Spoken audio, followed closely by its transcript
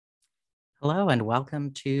Hello and welcome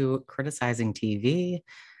to Criticizing TV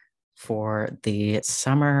for the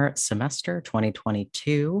summer semester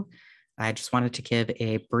 2022. I just wanted to give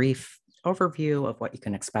a brief overview of what you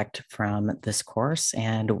can expect from this course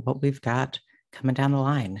and what we've got coming down the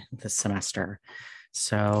line this semester.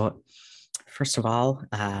 So, first of all,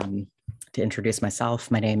 to introduce myself,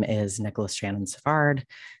 my name is Nicholas Shannon Savard.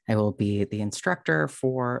 I will be the instructor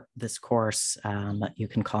for this course. You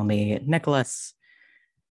can call me Nicholas,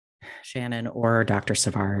 Shannon, or Dr.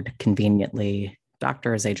 Savard. Conveniently,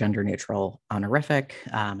 doctor is a gender neutral honorific.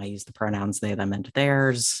 I use the pronouns they, them, and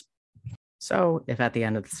theirs. So if at the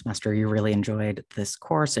end of the semester you really enjoyed this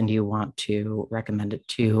course and you want to recommend it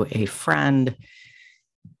to a friend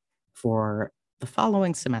for the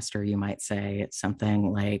following semester, you might say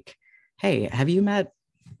something like, hey, have you met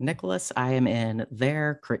Nicholas? I am in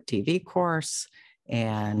their Crit TV course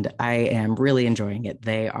and I am really enjoying it.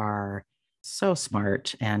 They are so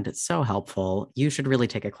smart and so helpful. You should really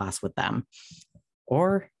take a class with them.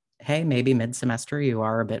 Or, hey, maybe mid-semester you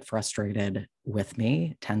are a bit frustrated with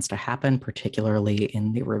me. It tends to happen, particularly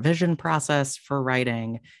in the revision process for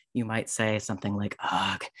writing. You might say something like,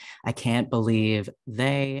 ugh, I can't believe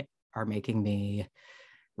they are making me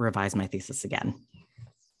revise my thesis again.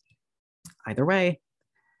 Either way,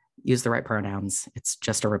 use the right pronouns. It's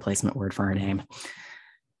just a replacement word for a name.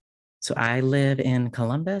 So I live in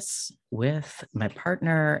Columbus with my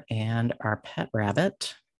partner and our pet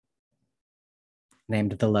rabbit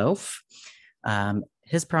named the Loaf.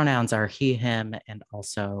 His pronouns are he, him, and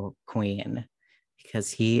also queen, because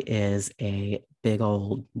he is a big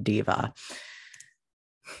old diva.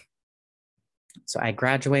 So I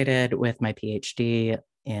graduated with my PhD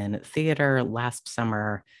in theater last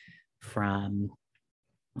summer from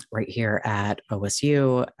right here at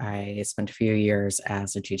OSU. I spent a few years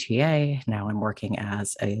as a GTA. Now I'm working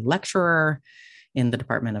as a lecturer in the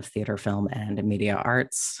Department of Theater, Film, and Media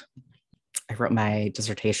Arts. I wrote my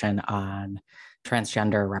dissertation on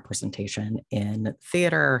transgender representation in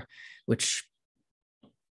theater, which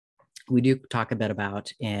we do talk a bit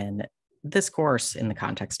about in this course in the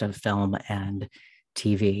context of film and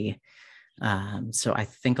TV. So I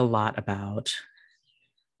think a lot about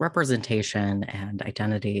representation and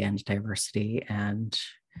identity and diversity and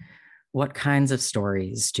what kinds of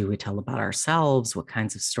stories do we tell about ourselves? What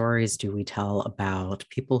kinds of stories do we tell about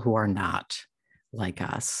people who are not like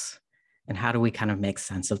us? And how do we kind of make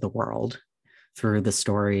sense of the world through the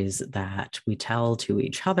stories that we tell to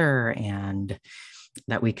each other and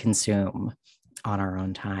that we consume on our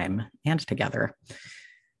own time and together?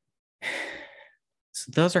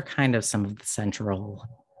 So those are kind of some of the central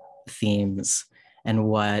themes and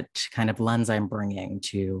what kind of lens I'm bringing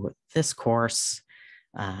to this course.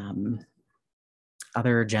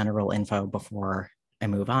 Other general info before I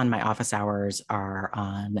move on. My office hours are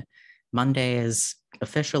on Mondays,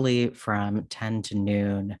 officially from 10 to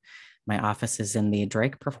noon. My office is in the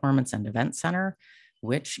Drake Performance and Event Center,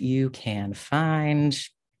 which you can find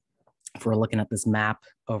if we're looking at this map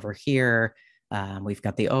over here. We've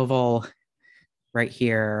got the Oval right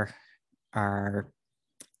here, our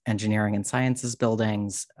engineering and sciences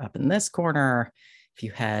buildings up in this corner. If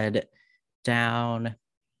you head down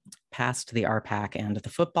past the RPAC and the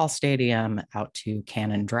football stadium out to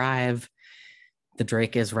Cannon Drive, the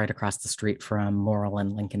Drake is right across the street from Morrill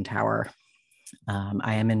and Lincoln Tower.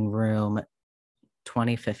 I am in room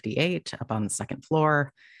 2058 up on the second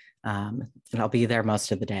floor, and I'll be there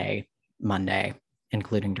most of the day, Monday,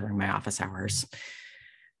 including during my office hours.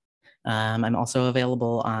 I'm also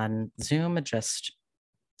available on Zoom. Just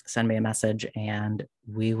send me a message and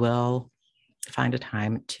we will find a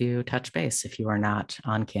time to touch base if you are not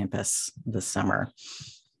on campus this summer.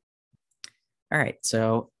 All right,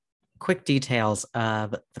 so quick details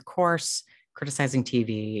of the course. Criticizing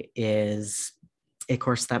TV is a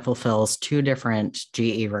course that fulfills two different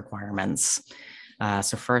GE requirements.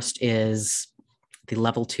 So first is the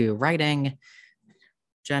level 2 writing,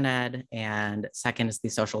 Gen Ed, and second is the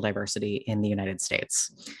social diversity in the United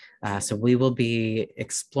States. So we will be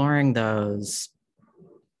exploring those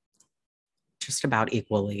just about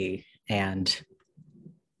equally and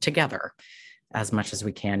together as much as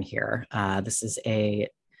we can here. This is a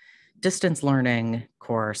distance learning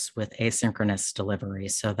course with asynchronous delivery.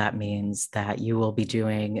 So that means that you will be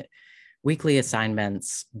doing weekly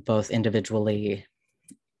assignments, both individually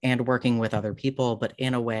and working with other people, but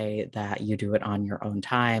in a way that you do it on your own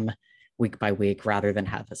time, week by week, rather than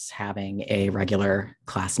have us having a regular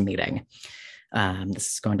class meeting.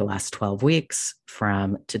 This is going to last 12 weeks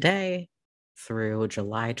from today through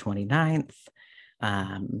July 29th.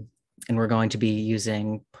 And we're going to be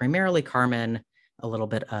using primarily Carmen, a little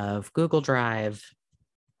bit of Google Drive,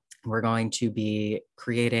 we're going to be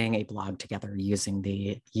creating a blog together using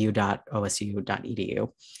the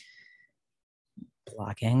u.osu.edu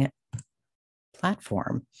blogging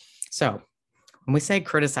platform. So when we say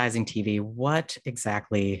criticizing TV, what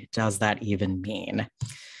exactly does that even mean?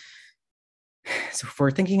 So if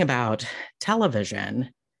we're thinking about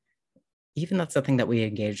television, even that's something that we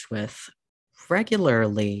engage with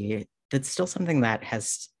regularly, that's still something that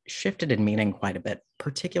has shifted in meaning quite a bit,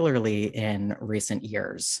 particularly in recent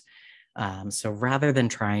years. So rather than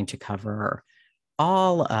trying to cover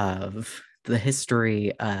all of the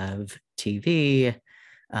history of TV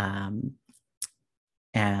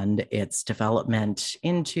and its development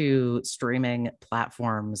into streaming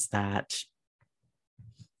platforms that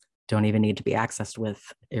don't even need to be accessed with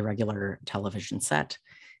a regular television set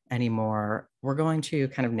anymore, we're going to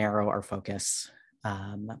kind of narrow our focus.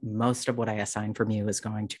 Most of what I assign from you is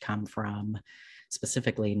going to come from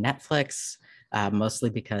specifically Netflix, mostly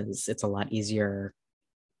because it's a lot easier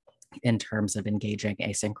in terms of engaging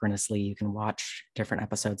asynchronously. You can watch different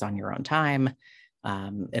episodes on your own time.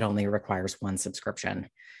 It only requires one subscription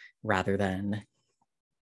rather than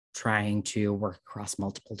trying to work across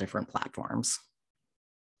multiple different platforms.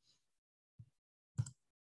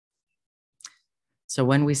 So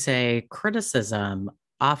when we say criticism,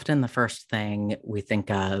 often the first thing we think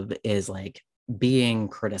of is like being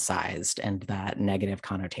criticized and that negative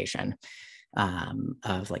connotation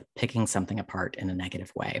of like picking something apart in a negative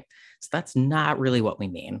way. So that's not really what we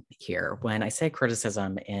mean here. When I say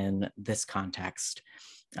criticism in this context,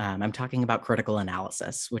 I'm talking about critical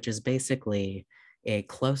analysis, which is basically a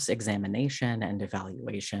close examination and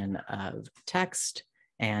evaluation of text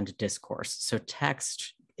and discourse. So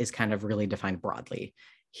text is kind of really defined broadly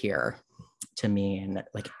here to mean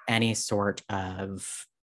like any sort of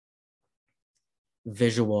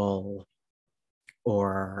visual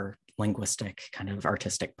or linguistic kind of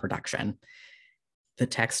artistic production. The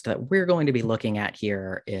text that we're going to be looking at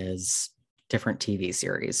here is different TV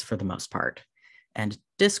series for the most part. And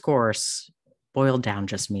discourse, boiled down,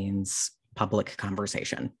 just means public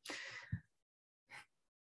conversation.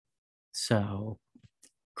 So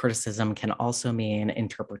criticism can also mean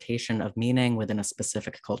interpretation of meaning within a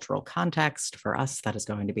specific cultural context. For us, that is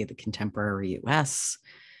going to be the contemporary US.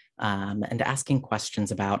 And asking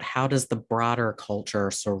questions about how does the broader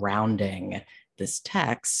culture surrounding this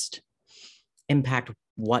text impact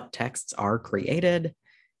what texts are created,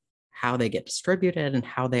 how they get distributed, and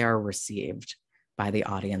how they are received by the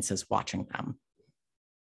audiences watching them.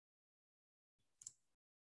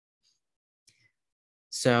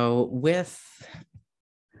 So with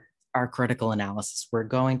our critical analysis, we're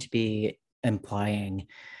going to be employing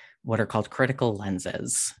what are called critical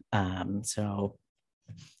lenses. So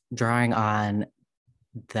drawing on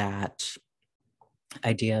that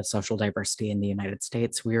idea of social diversity in the United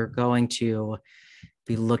States, we are going to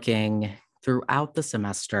be looking throughout the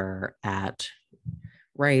semester at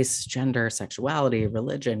race, gender, sexuality,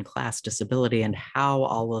 religion, class, disability, and how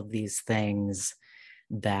all of these things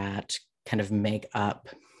that kind of make up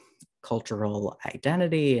cultural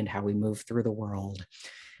identity and how we move through the world,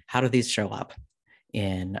 how do these show up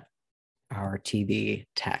in our TV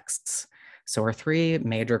texts? So our three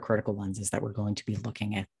major critical lenses that we're going to be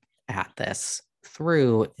looking at this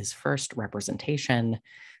through is first representation,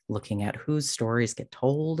 looking at whose stories get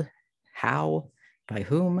told, how, by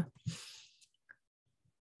whom.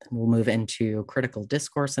 We'll move into critical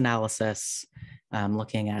discourse analysis,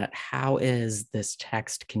 looking at how is this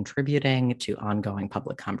text contributing to ongoing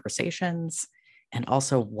public conversations, and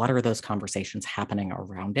also what are those conversations happening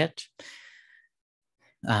around it.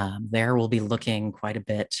 There we'll be looking quite a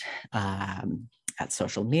bit at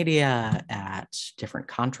social media, at different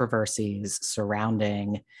controversies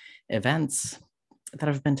surrounding events that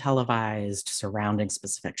have been televised, surrounding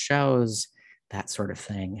specific shows, that sort of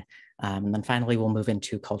thing. And then finally, we'll move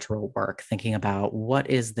into cultural work, thinking about what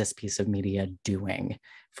is this piece of media doing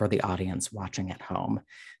for the audience watching at home.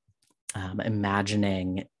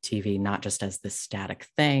 Imagining TV not just as this static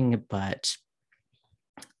thing, but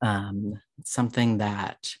something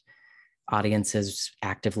that audiences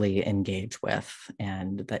actively engage with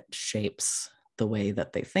and that shapes the way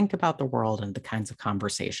that they think about the world and the kinds of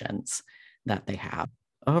conversations that they have.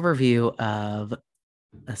 Overview of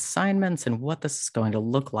assignments and what this is going to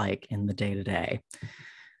look like in the day-to-day.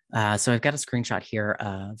 So I've got a screenshot here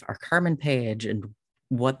of our Carmen page and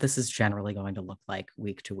what this is generally going to look like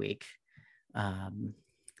week to week.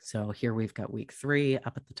 So here we've got week 3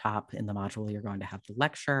 up at the top in the module. You're going to have the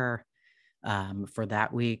lecture. For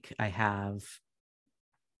that week, I have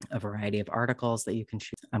a variety of articles that you can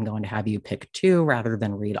choose. I'm going to have you pick 2 rather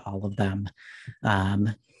than read all of them.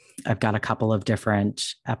 I've got a couple of different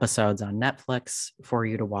episodes on Netflix for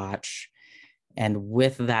you to watch. And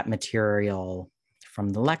with that material from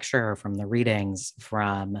the lecture, from the readings,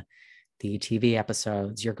 from the TV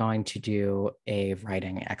episodes, you're going to do a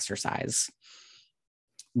writing exercise.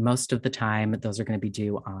 Most of the time, those are going to be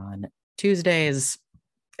due on Tuesdays,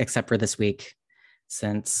 except for this week,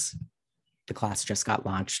 since the class just got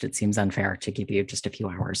launched. It seems unfair to give you just a few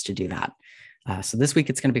hours to do that. So this week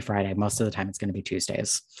it's going to be Friday. Most of the time it's going to be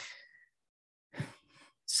Tuesdays.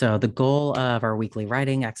 So the goal of our weekly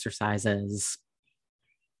writing exercises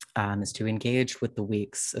is to engage with the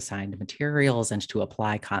week's assigned materials and to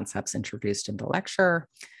apply concepts introduced in the lecture,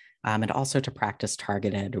 and also to practice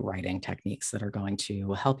targeted writing techniques that are going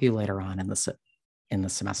to help you later on in the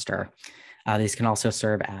semester. These can also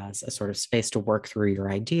serve as a sort of space to work through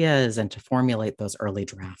your ideas and to formulate those early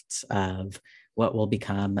drafts of what will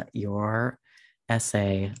become your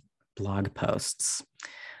essay blog posts.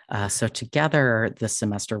 So together this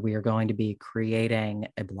semester, we are going to be creating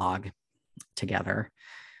a blog together.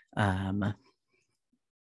 I'll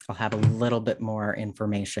have a little bit more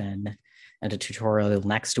information and a tutorial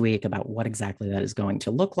next week about what exactly that is going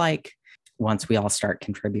to look like once we all start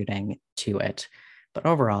contributing to it. But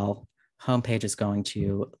overall, homepage is going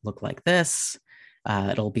to look like this.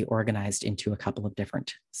 It'll be organized into a couple of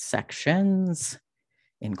different sections,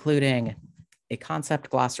 including a concept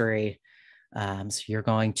glossary. So you're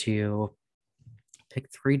going to pick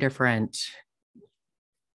 3 different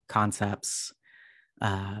concepts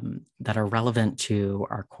that are relevant to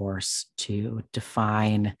our course to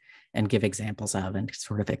define and give examples of and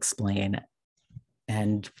sort of explain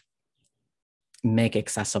and make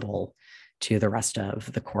accessible to the rest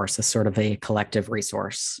of the course as sort of a collective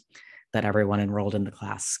resource that everyone enrolled in the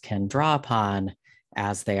class can draw upon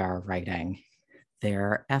as they are writing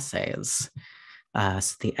their essays.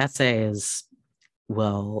 So the essays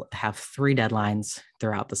will have 3 deadlines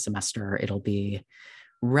throughout the semester. It'll be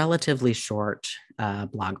relatively short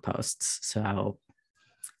blog posts. So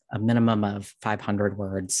a minimum of 500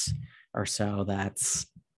 words or so. That's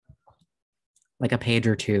like a page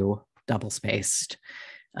or 2, double spaced,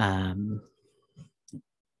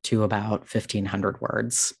 to about 1,500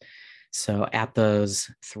 words. So at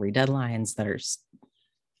those 3 deadlines that are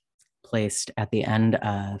placed at the end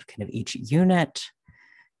of kind of each unit,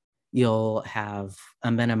 you'll have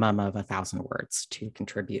a minimum of 1,000 words to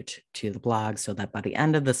contribute to the blog so that by the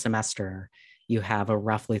end of the semester, you have a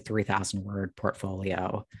roughly 3,000 word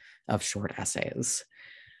portfolio of short essays.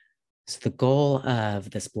 So the goal of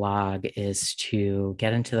this blog is to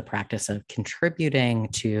get into the practice of contributing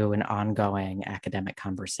to an ongoing academic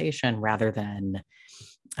conversation rather than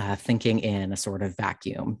thinking in a sort of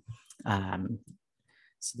vacuum.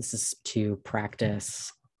 So this is to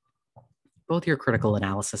practice both your critical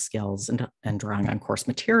analysis skills and drawing on course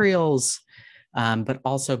materials, but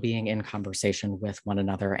also being in conversation with one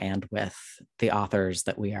another and with the authors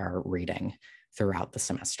that we are reading throughout the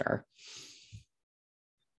semester.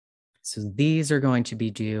 So these are going to be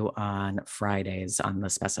due on Fridays on the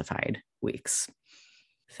specified weeks.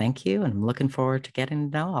 Thank you, and I'm looking forward to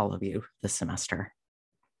getting to know all of you this semester.